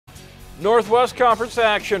Northwest Conference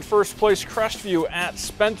action. First place Crestview at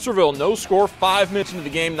Spencerville. No score, 5 minutes into the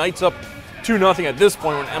game. Knights up 2-0 at this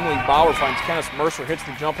point when Emily Bauer finds Kenneth Mercer, hits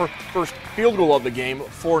the jumper. First field goal of the game,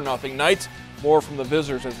 4-0 Knights. More from the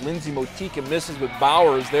visitors as Lindsay Motika misses, but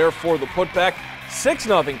Bauer is there for the putback.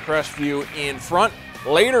 6-0 Crestview in front.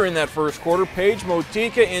 Later in that first quarter, Paige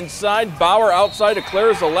Motika inside, Bauer outside to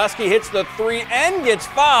Claire Zaleski, hits the three and gets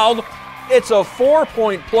fouled. It's a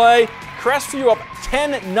 4-point play. Crestview up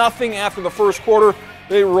 10-0 after the first quarter.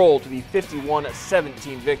 They roll to the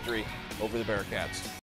 51-17 victory over the Bearcats.